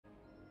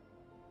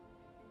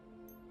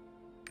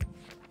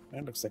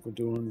It looks like we're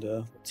doing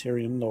the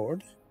Tyrion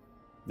Lord.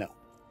 No.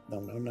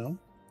 No.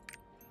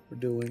 We're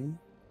doing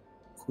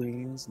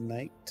Queen's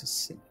Knight to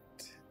Senate.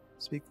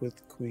 Speak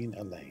with Queen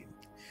Elaine.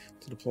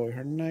 To deploy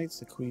her knights,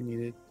 the Queen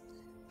needed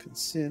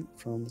consent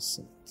from the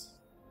Senate.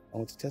 I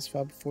want to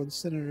testify before the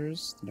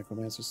senators. The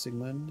necromancer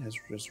Sigmund has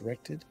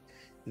resurrected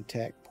and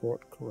attacked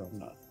Port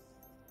Corona.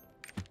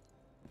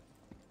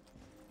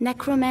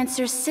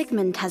 Necromancer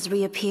Sigmund has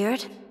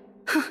reappeared?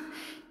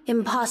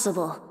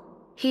 Impossible.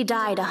 He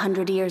died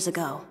 100 years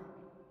ago.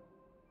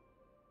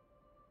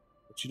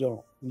 But you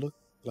don't look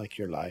like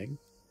you're lying.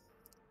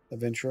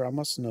 Adventurer, I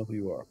must know who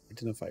you are.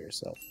 Identify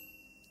yourself.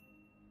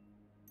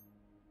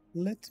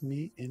 Let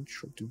me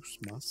introduce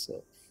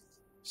myself.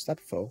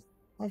 Stepfo,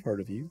 I've heard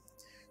of you.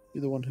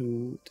 You're the one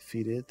who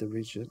defeated the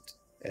regent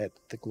at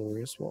the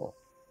Glorious Wall.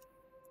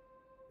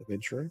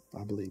 Adventurer,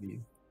 I believe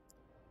you.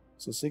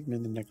 So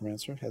Sigmund the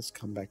Necromancer has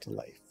come back to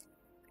life.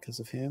 Because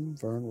of him,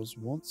 Vern was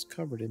once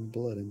covered in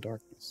blood and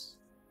darkness.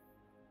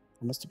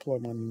 I must deploy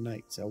my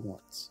knights at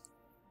once.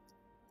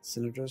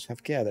 Senators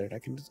have gathered. I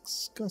can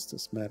discuss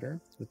this matter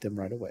with them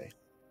right away.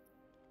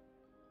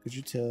 Could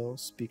you tell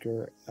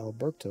Speaker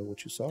Alberto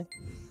what you saw?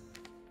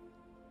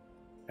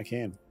 I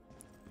can.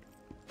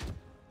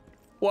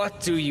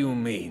 What do you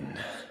mean?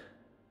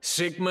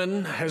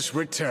 Sigmund has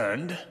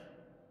returned?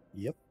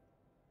 Yep.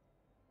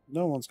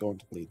 No one's going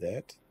to believe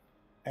that.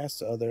 Ask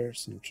the other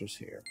senators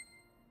here.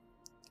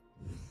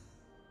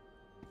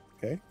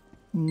 Okay.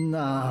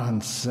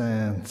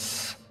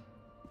 Nonsense.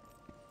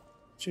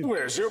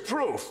 Where's your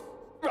proof?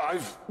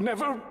 I've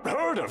never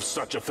heard of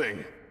such a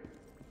thing.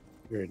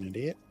 You're an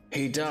idiot.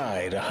 He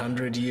died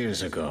 100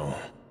 years ago.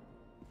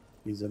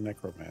 He's a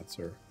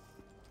necromancer.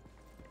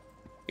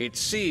 It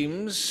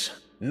seems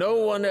no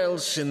one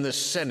else in the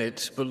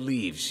Senate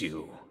believes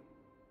you.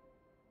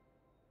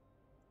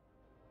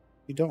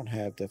 You don't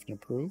have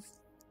definite proof.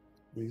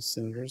 We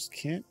senators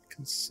can't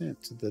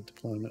consent to the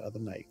deployment of the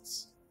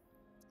knights.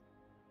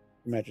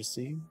 Your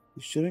Majesty,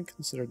 you shouldn't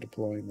consider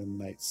deploying the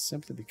knights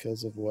simply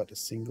because of what a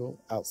single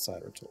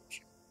outsider told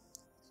you.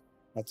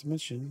 Not to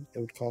mention, it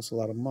would cost a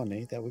lot of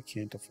money that we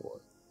can't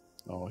afford.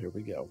 Oh, here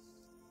we go.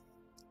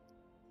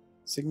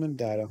 Sigmund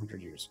died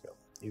 100 years ago.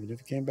 Even if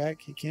he came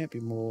back, he can't be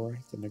more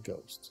than a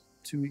ghost,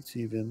 too weak to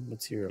even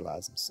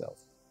materialize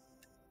himself.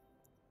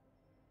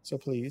 So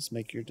please,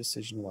 make your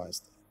decision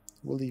wisely.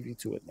 We'll leave you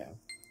to it now.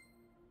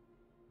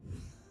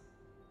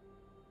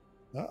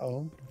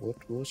 Uh-oh,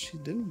 what will she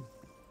do?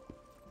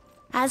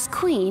 As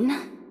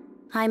Queen,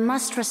 I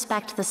must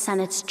respect the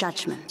Senate's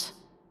judgment.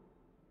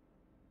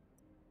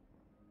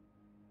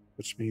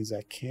 Which means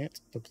I can't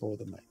deploy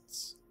the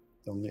knights.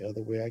 The only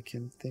other way I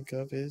can think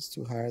of is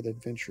to hire the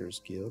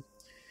Adventurers Guild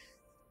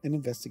and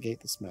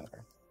investigate this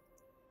matter.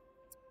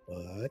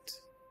 But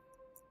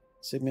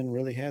Sigmund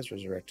really has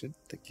resurrected.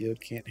 The guild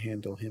can't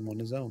handle him on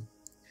his own.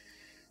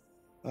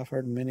 I've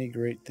heard many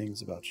great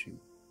things about you.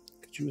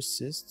 Could you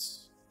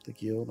assist the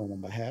guild on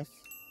my behalf?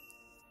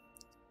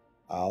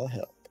 I'll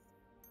help.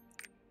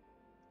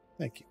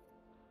 Thank you.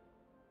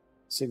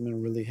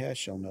 Sigmund really has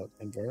shown up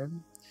in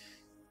Vern.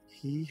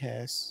 He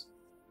has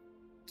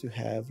to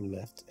have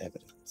left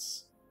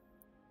evidence.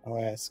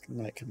 I'll ask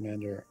Knight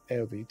Commander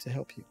Elvi to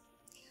help you.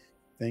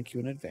 Thank you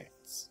in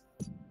advance.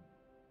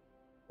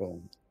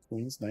 Boom.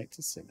 Queen's Knight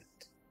to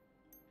Senate.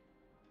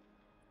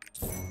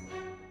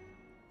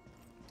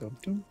 Dum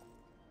dum.